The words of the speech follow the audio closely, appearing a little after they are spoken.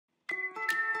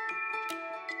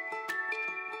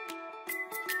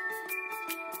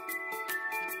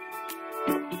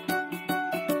Hi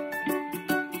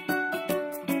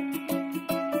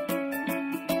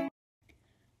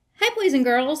boys and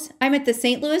girls, I'm at the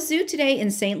St. Louis Zoo today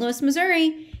in St. Louis,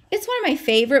 Missouri. It's one of my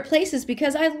favorite places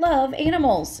because I love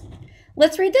animals.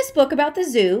 Let's read this book about the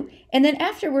zoo, and then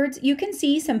afterwards you can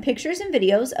see some pictures and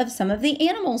videos of some of the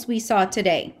animals we saw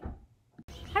today.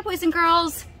 Hi boys and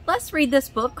girls, let's read this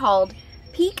book called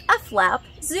Peek a Flap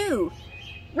Zoo,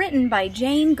 written by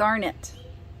Jane Garnett.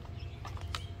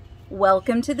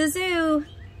 Welcome to the zoo.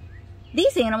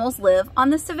 These animals live on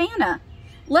the savannah.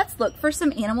 Let's look for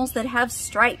some animals that have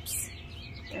stripes.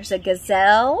 There's a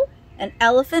gazelle, an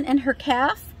elephant and her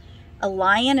calf, a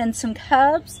lion and some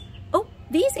cubs. Oh,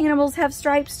 these animals have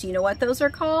stripes. Do you know what those are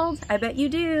called? I bet you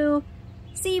do.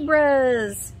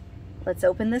 Zebras. Let's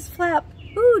open this flap.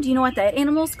 Ooh, do you know what that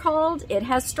animal's called? It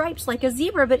has stripes like a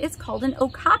zebra, but it's called an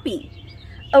okapi.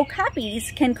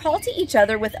 Okapis can call to each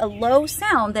other with a low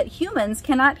sound that humans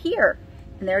cannot hear.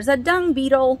 And there's a dung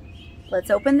beetle.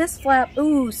 Let's open this flap.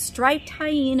 Ooh, striped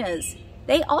hyenas.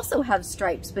 They also have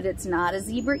stripes, but it's not a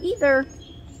zebra either.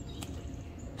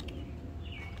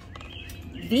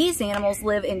 These animals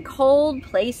live in cold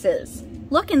places.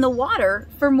 Look in the water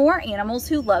for more animals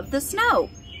who love the snow.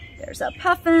 There's a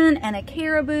puffin and a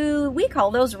caribou. We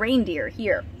call those reindeer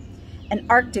here. An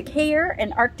Arctic hare,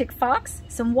 an Arctic fox,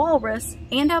 some walrus,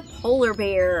 and a polar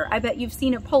bear. I bet you've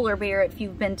seen a polar bear if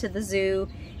you've been to the zoo.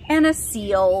 And a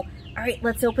seal. All right,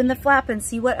 let's open the flap and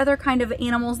see what other kind of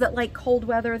animals that like cold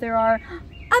weather there are.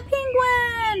 A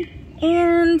penguin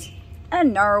and a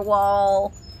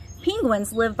narwhal.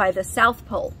 Penguins live by the South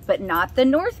Pole, but not the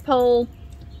North Pole.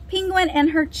 Penguin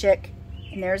and her chick.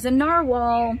 And there's a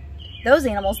narwhal. Those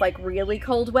animals like really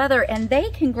cold weather, and they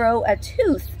can grow a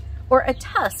tooth or a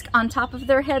tusk on top of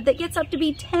their head that gets up to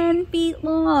be 10 feet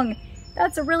long.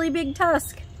 That's a really big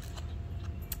tusk.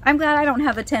 I'm glad I don't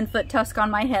have a 10-foot tusk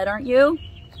on my head, aren't you?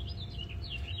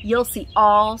 You'll see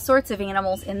all sorts of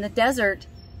animals in the desert.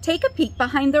 Take a peek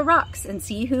behind the rocks and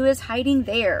see who is hiding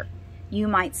there. You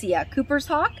might see a Cooper's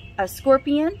hawk, a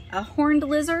scorpion, a horned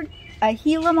lizard, a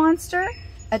Gila monster,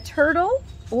 a turtle,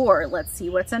 or let's see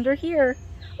what's under here.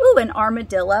 Ooh, an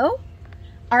armadillo.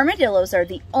 Armadillos are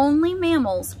the only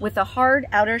mammals with a hard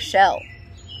outer shell.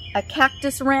 A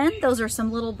cactus wren, those are some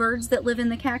little birds that live in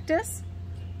the cactus.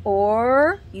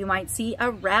 Or you might see a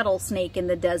rattlesnake in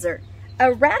the desert.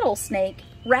 A rattlesnake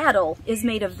rattle is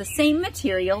made of the same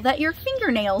material that your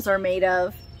fingernails are made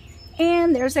of.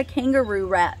 And there's a kangaroo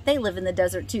rat. They live in the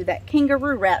desert too. That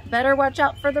kangaroo rat, better watch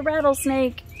out for the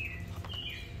rattlesnake.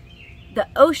 The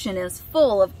ocean is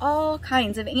full of all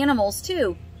kinds of animals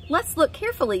too. Let's look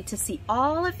carefully to see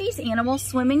all of these animals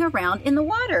swimming around in the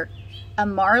water. A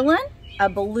marlin, a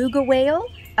beluga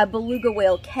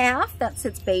whale calf, that's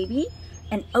its baby,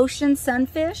 an ocean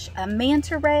sunfish, a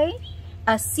manta ray,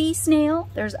 a sea snail,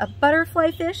 there's a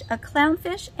butterfly fish, a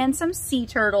clownfish, and some sea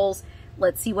turtles.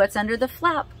 Let's see what's under the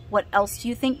flap. What else do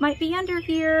you think might be under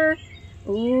here?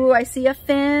 Ooh, I see a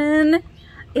fin.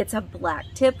 It's a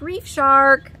black-tip reef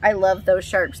shark. I love those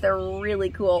sharks. They're really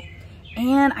cool.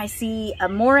 And I see a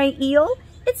moray eel.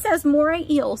 It says moray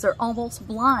eels are almost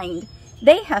blind.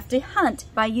 They have to hunt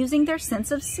by using their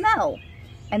sense of smell.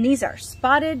 And these are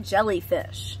spotted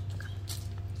jellyfish.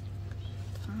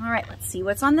 All right, let's see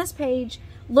what's on this page.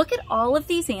 Look at all of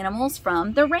these animals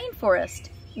from the rainforest.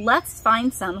 Let's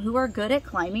find some who are good at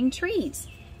climbing trees.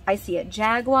 I see a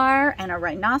jaguar and a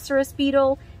rhinoceros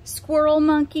beetle, squirrel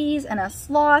monkeys, and a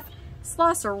sloth.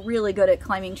 Sloths are really good at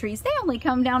climbing trees. They only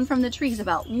come down from the trees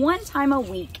about 1 time a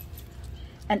week.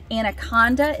 An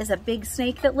anaconda is a big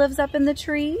snake that lives up in the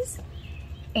trees.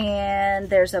 And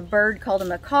there's a bird called a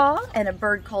macaw and a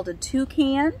bird called a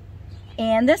toucan.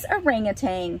 And this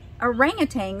orangutan.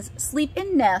 Orangutans sleep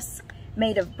in nests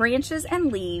made of branches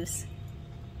and leaves.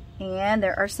 And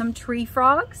there are some tree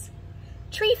frogs.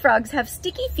 Tree frogs have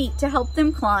sticky feet to help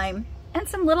them climb, and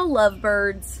some little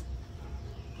lovebirds.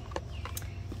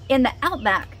 In the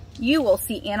outback, you will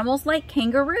see animals like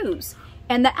kangaroos.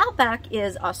 And the outback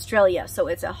is Australia, so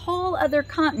it's a whole other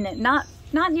continent, not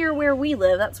near where we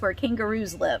live. That's where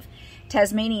kangaroos live.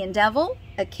 Tasmanian devil,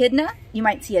 echidna, you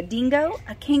might see a dingo,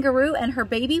 a kangaroo and her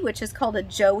baby, which is called a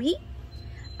joey.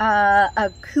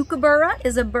 A kookaburra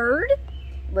is a bird.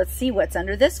 Let's see what's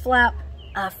under this flap.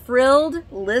 A frilled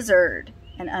lizard.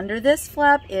 And under this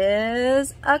flap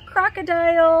is a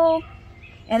crocodile.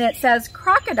 And it says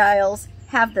crocodiles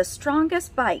have the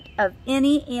strongest bite of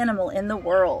any animal in the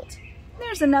world.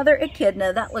 There's another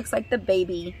echidna. That looks like the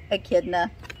baby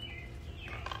echidna.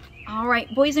 All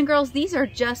right, boys and girls, these are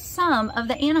just some of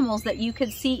the animals that you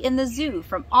could see in the zoo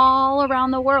from all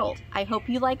around the world. I hope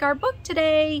you like our book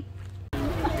today.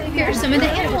 Here are some of the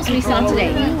animals we saw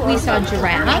today. We saw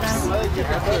giraffes.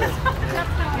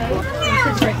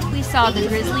 We saw the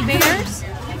grizzly bears.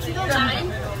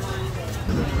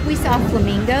 We saw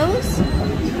flamingos.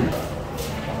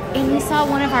 And we saw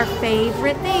one of our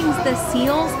favorite things, the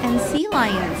seals and sea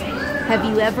lions. Have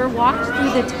you ever walked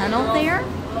through the tunnel there?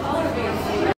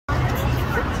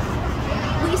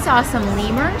 We saw some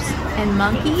lemurs and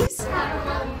monkeys.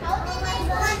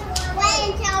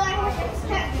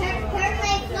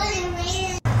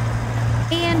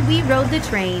 And we rode the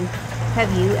train.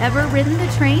 Have you ever ridden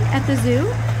the train at the zoo?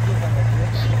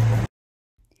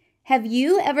 Have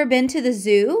you ever been to the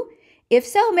zoo? If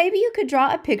so, maybe you could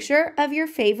draw a picture of your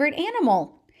favorite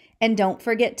animal. And don't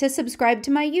forget to subscribe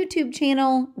to my YouTube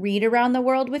channel, Read Around the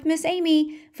World with Miss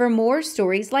Aimee, for more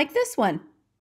stories like this one.